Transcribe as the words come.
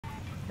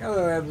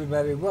Hello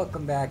everybody,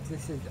 welcome back.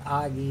 This is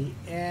Oggie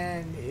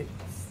and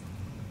it's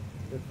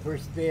the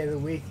first day of the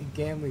week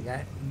again. We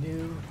got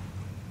new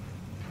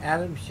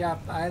Atom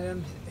Shop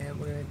items and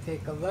we're going to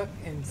take a look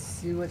and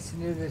see what's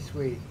new this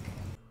week.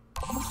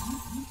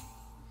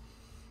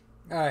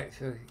 Alright,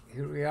 so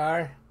here we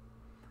are.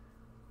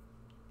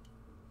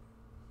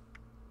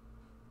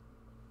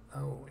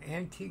 Oh,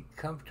 Antique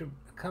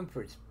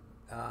Comforts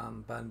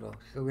bundle.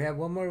 So we have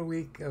one more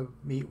week of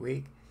Meat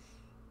Week.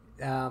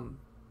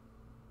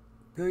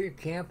 Fill your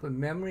camp with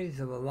memories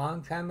of a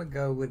long time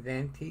ago with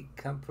Antique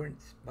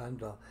Comforts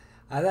bundle.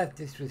 I thought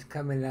this was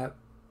coming up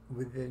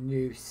with the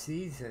new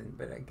season,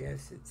 but I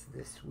guess it's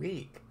this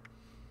week.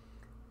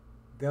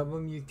 Double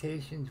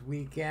Mutations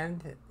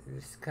weekend,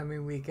 this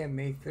coming weekend,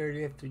 May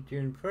 30th to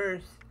June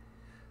 1st.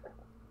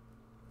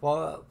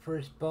 Fallout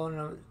first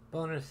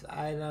bonus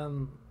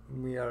item,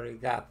 we already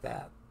got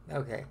that.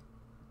 Okay.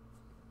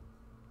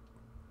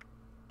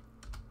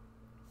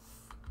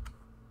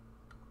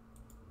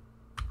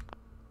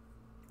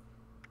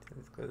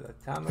 Let's go to the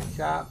Atomic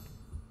Shop.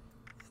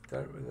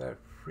 Start with our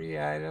free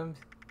items.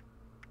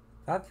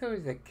 Thought there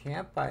was a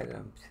camp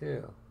item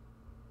too.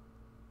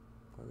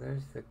 Well,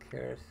 there's the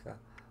carousel.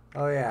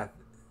 Oh yeah,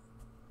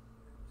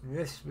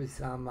 this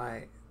was on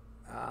my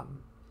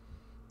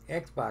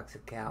Xbox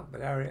account,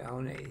 but I already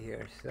own it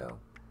here.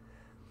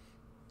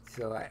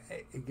 So I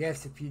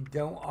guess if you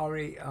don't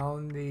already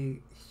own the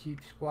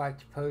Sheep Squatch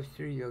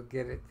poster, you'll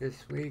get it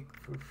this week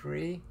for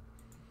free.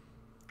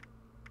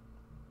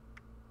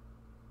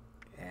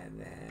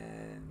 And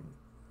then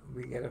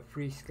we get a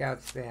free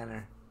Scouts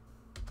banner.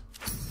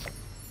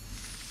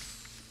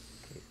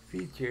 Okay,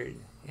 featured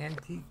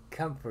Antique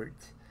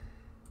Comforts.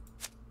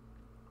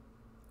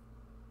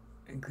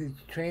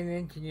 Includes train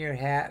engineer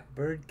hat,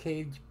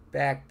 birdcage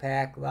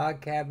backpack,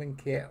 log cabin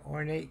kit,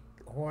 ornate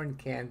horn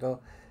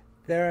candle,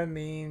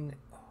 theremin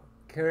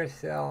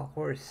carousel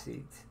horse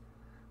seats.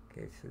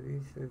 Okay, so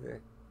these are the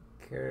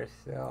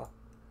carousel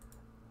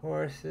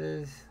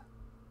horses.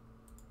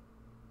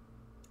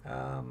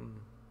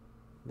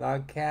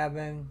 Log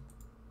cabin.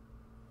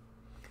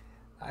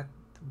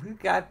 We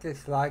got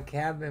this log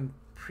cabin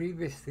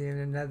previously in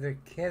another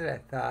kit, I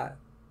thought.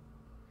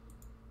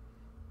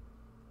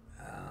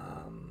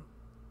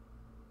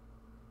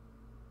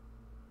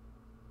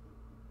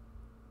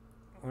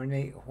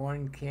 Ornate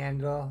horn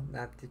candle,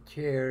 not the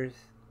chairs,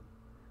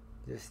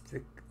 just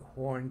the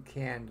horn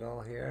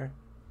candle here.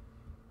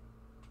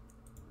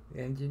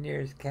 The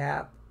engineer's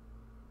cap.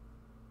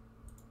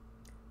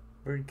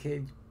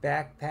 Birdcage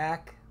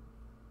backpack.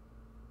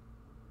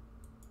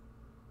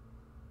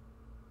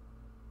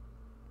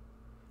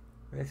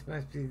 This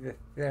must be the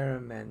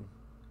theremin.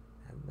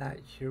 I'm not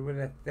sure what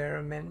a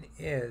theremin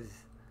is.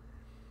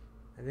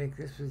 I think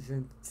this was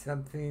in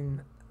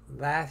something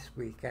last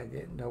week. I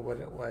didn't know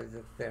what it was,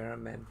 a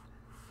theremin.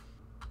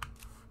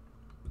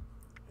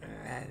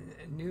 And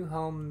a new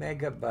home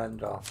mega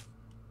bundle.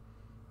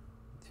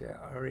 So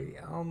I already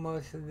own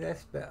most of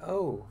this, but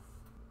oh,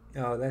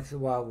 that's the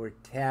Wildwood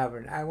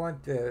Tavern. I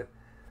want the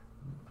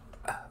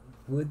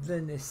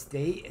Woodland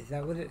Estate. Is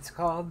that what it's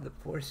called? The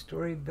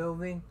 4-story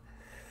building.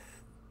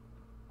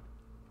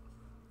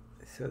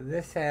 So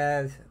this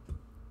has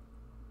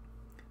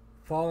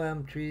fall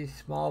elm trees,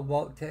 small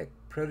Vault-Tec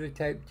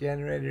prototype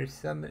generator,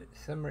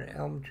 summer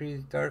elm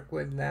trees, dark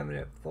wood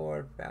laminate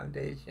floor,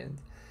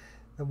 foundations,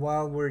 the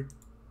Wildwood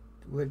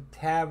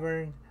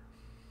Tavern,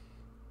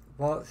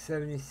 Vault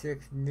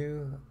 76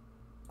 new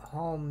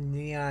home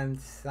neon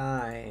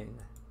sign.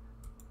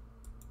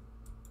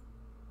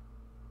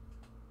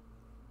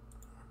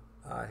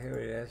 Here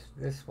it is.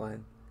 This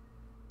one.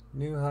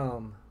 New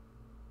home.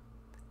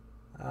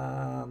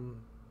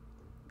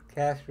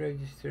 Cash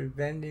register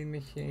vending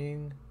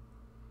machine.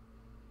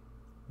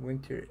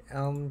 Winter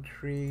elm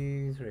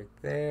trees right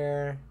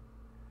there.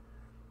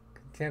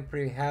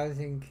 Contemporary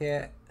housing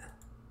kit.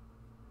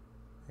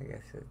 I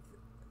guess it's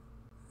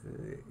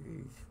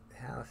these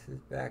houses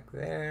back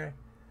there.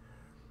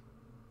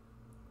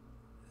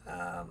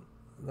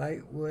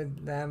 Light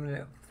wood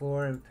laminate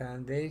floor and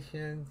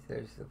foundations.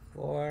 There's the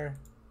floor.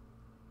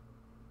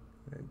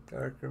 The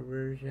darker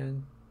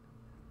version.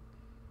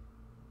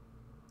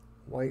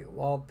 White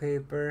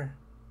wallpaper.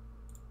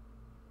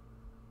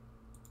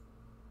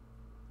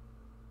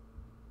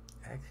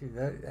 Actually,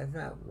 that's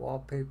not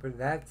wallpaper.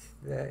 That's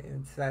the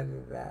inside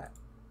of that.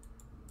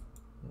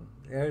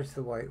 There's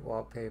the white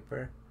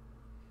wallpaper.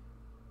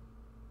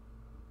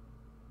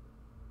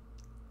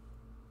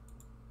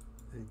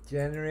 The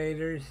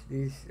generators,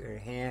 these are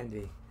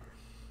handy.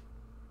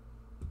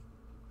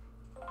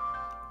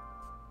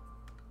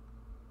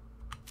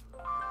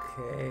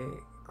 Okay,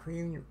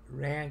 Clean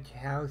Ranch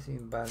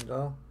Housing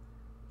Bundle.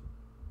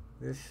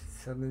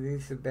 Some of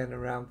these have been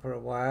around for a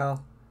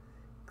while.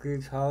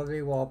 Includes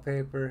holiday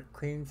wallpaper,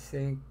 clean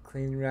sink,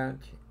 clean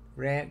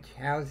ranch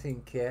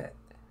housing kit.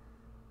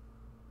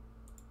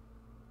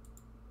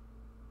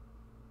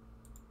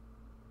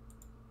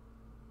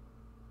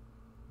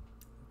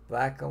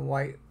 Black and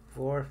white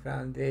floor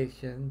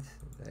foundations.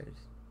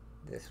 There's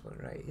this one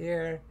right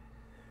here.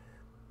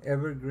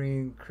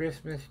 evergreen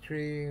Christmas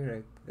tree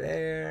right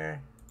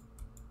there.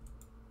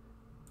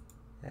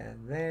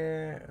 And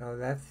there. Oh,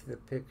 that's the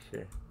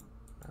picture.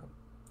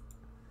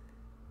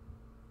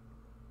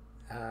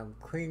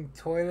 Clean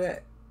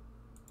toilet.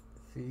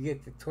 So you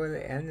get the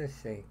toilet and the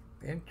sink.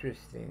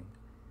 Interesting.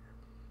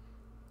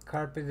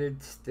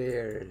 Carpeted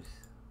stairs.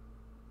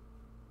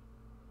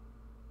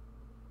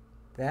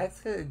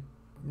 That's a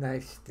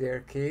nice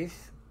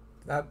staircase.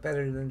 A lot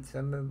better than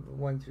some of the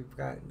ones we've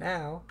got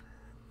now.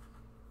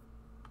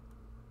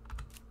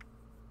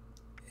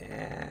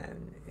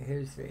 And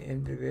here's the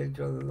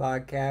individual, the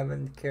log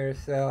cabin,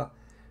 carousel,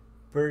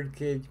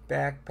 birdcage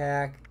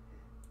backpack,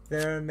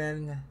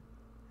 theremin.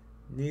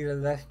 Need a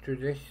less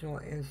traditional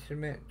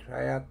instrument?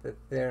 Try out the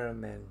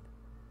theremin.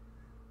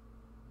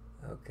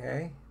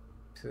 Okay,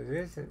 so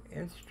there's an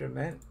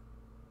instrument.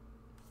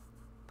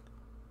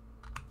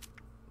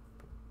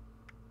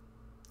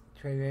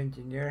 Trained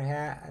engineer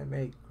hat. I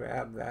may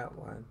grab that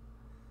one.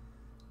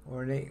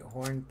 Ornate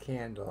horn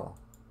candle.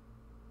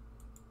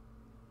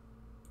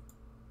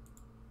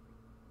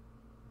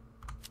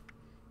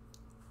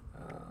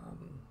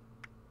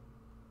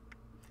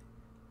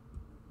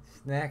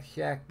 Snack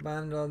Shack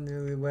bundle,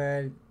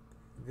 newlywed.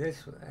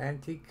 This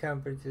antique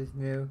comforts is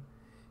new.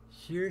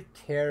 Sheer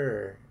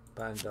terror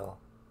bundle.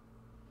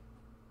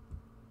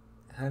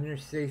 Hunter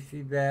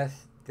safety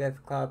vest,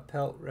 Deathclaw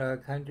pelt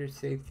rug, hunter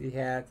safety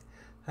hats,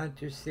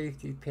 hunter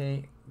safety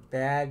paint,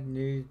 bad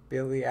news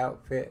Billy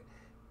outfit,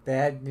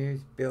 bad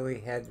news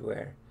Billy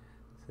headwear.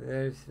 So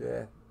there's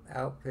the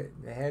outfit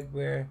and the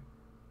headwear.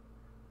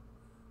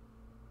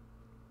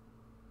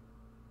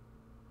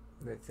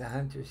 That's a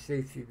hunter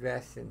safety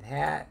vest and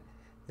hat.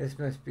 This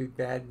must be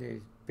bad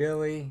news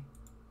Billy.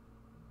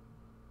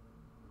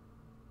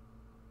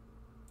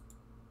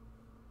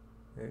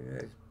 And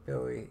there's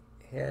Billy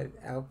head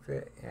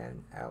outfit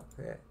and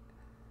outfit.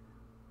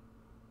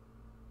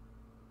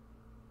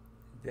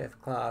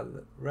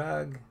 Deathclaw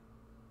rug.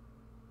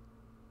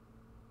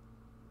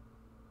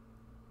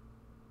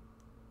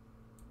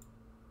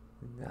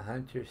 And the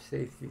hunter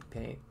safety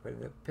paint for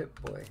the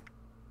Pip-Boy.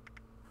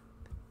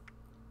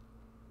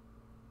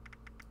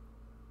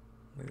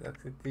 We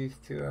looked at these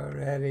two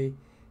already.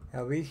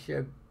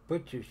 Alicia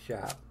Butcher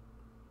Shop.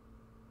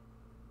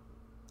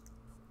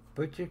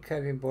 Butcher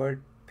cutting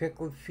board,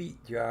 pickled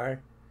feet jar,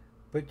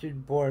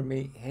 butchered boar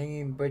meat,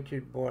 hanging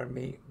butchered boar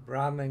meat,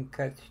 Brahmin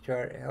cuts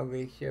chart,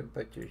 Alicia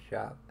Butcher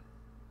Shop.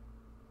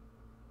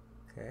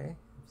 Okay,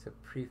 it's a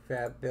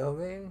prefab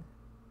building.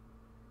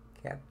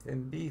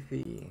 Captain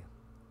Beefy.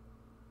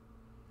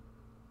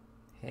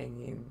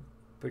 Hanging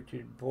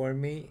butchered boar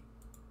meat.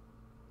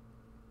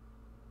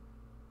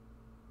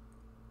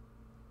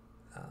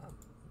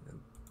 The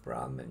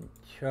Brahmin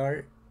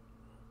chart.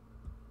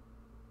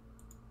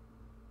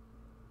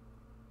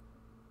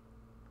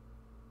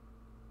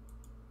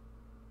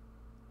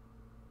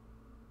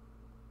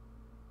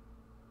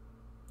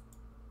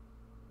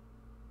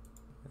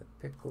 The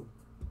pickled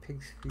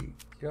pig's feet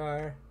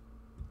jar.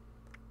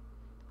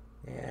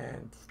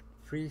 And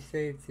free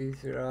states,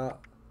 these are all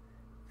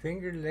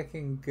finger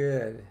licking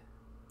good.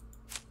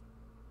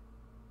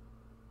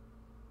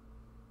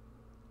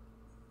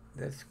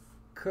 This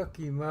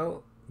cookie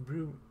moat,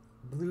 blue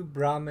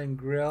Brahmin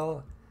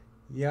grill,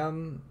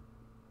 yum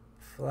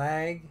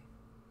flag,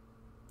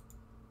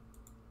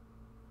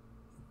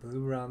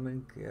 blue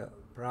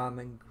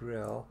Brahmin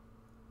grill.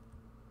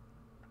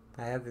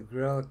 I have the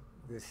grill,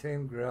 the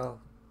same grill.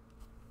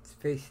 It's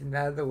facing the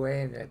other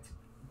way and it's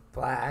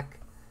black.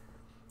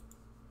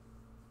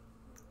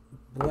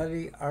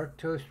 Bloody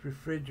Arctos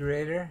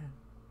refrigerator.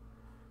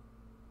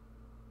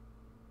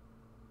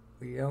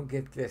 We don't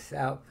get this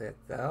outfit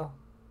though.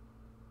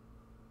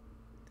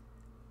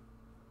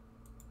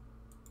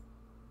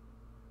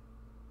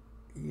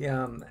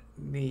 Yum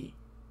meat.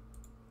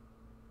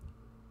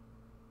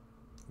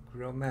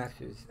 Grill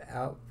Master's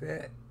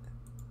outfit.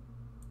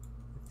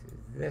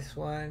 This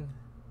one.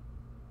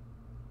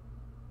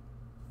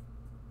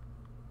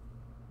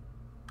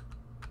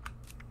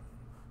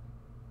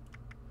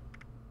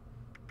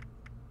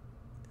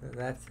 So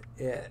that's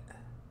it.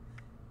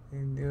 The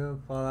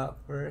new Fallout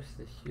first.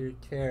 The sheer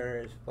terror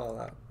is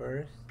Fallout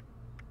first.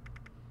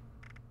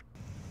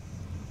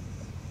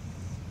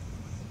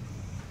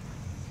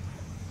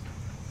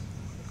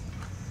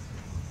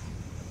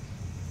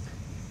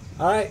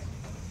 Alright,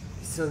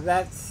 so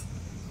that's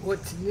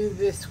what's new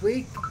this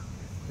week.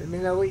 Let me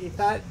know what you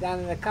thought down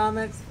in the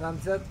comments.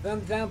 Thumbs up,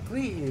 thumbs down,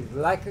 please.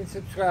 Like and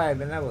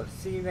subscribe, and I will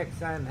see you next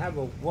time. Have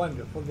a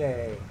wonderful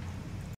day.